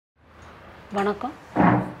வணக்கம்.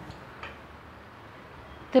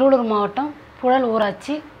 திருவள்ளூர் மாவட்டம் புழல்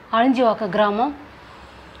ஊராட்சி அழிஞ்சிவாக்க கிராமம்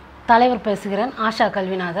தலைவர் பேசுகிறேன். ஆஷா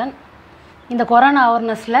கல்விநாதன். இந்த கொரோனா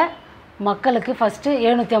அவேர்னஸில் மக்களுக்கு ஃபஸ்ட்டு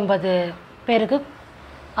 750 பேருக்கு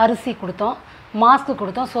அரிசி கொடுத்தோம், மாஸ்க்கு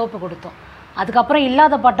கொடுத்தோம், சோப்பு கொடுத்தோம். அதுக்கப்புறம்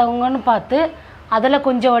இல்லாதப்பட்டவங்கன்னு பார்த்து அதில்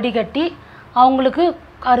கொஞ்சம் வடிகட்டி அவங்களுக்கு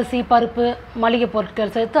அரிசி, பருப்பு, மளிகை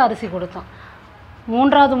பொருட்கள் சேர்த்து அரிசி கொடுத்தோம்.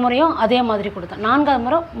 3வது முறையும் அதே மாதிரி கொடுத்தோம். 4வது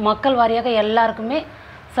முறை மக்கள் வாரியாக எல்லாருக்குமே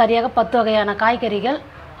சரியாக 10 வகையான காய்கறிகள்,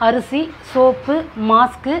 அரிசி, சோப்பு,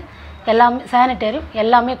 மாஸ்க்கு, எல்லாமே சானிடரி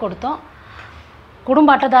எல்லாமே கொடுத்தோம்.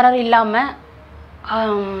 குடும்ப அட்டைதாரர் இல்லாமல்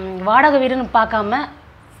வாடகை வீடுன்னு பார்க்காம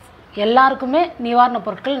எல்லாருக்குமே நிவாரணப்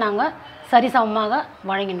பொருட்கள் நாங்கள் சரிசமமாக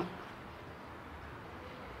வழங்கினோம்.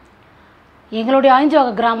 எங்களுடைய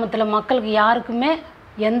அழிஞ்சிவாக்க கிராமத்தில் மக்களுக்கு யாருக்குமே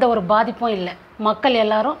எந்த ஒரு பாதிப்பும் இல்லை. மக்கள்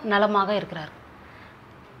எல்லாரும் நலமாக இருக்கிறார்கள்.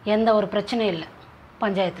 எந்த ஒரு பிரச்சனையும் இல்லை.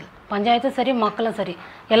 பஞ்சாயத்தும் சரி, மக்களும் சரி,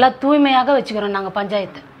 எல்லாம் தூய்மையாக வச்சுக்கிறோம். நாங்கள்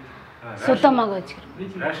பஞ்சாயத்து சுத்தமாக வச்சுக்கிறோம்.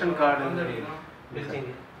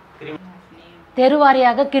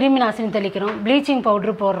 தெருவாரியாக கிருமி நாசினி தெளிக்கிறோம், ப்ளீச்சிங்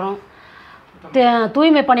பவுட்ரு போடுறோம்,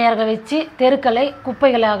 தூய்மை பணியாளர்கள் வச்சு தெருக்களை,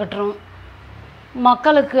 குப்பைகளை அகற்றுறோம்.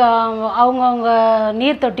 மக்களுக்கு அவங்கவுங்க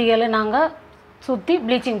நீர் தொட்டிகளை நாங்கள் சுற்றி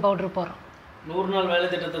ப்ளீச்சிங் பவுட்ரு போடுறோம்.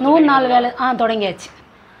 100 நாள் வேலை தொடங்கியாச்சு.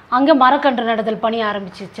 அங்கே மரக்கன்று நடுதல் பணி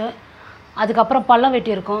ஆரம்பிச்சிச்சு. அதுக்கப்புறம் பள்ளம்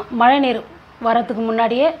வெட்டியிருக்கோம். மழைநீர் வரத்துக்கு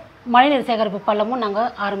முன்னாடியே மழைநீர் சேகரிப்பு பள்ளமும் நாங்கள்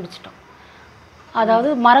ஆரம்பிச்சிட்டோம். அதாவது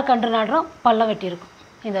மரக்கன்று நடுறோம், பள்ளம் வெட்டியிருக்கோம்.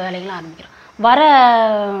 இந்த வேலைகள்லாம் ஆரம்பிக்கிறோம். வர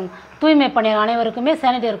தூய்மை பணியாளர் அனைவருக்குமே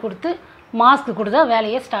சானிடைசர் கொடுத்து மாஸ்க் கொடுத்தா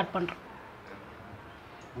வேலையை ஸ்டார்ட் பண்ணுறோம்.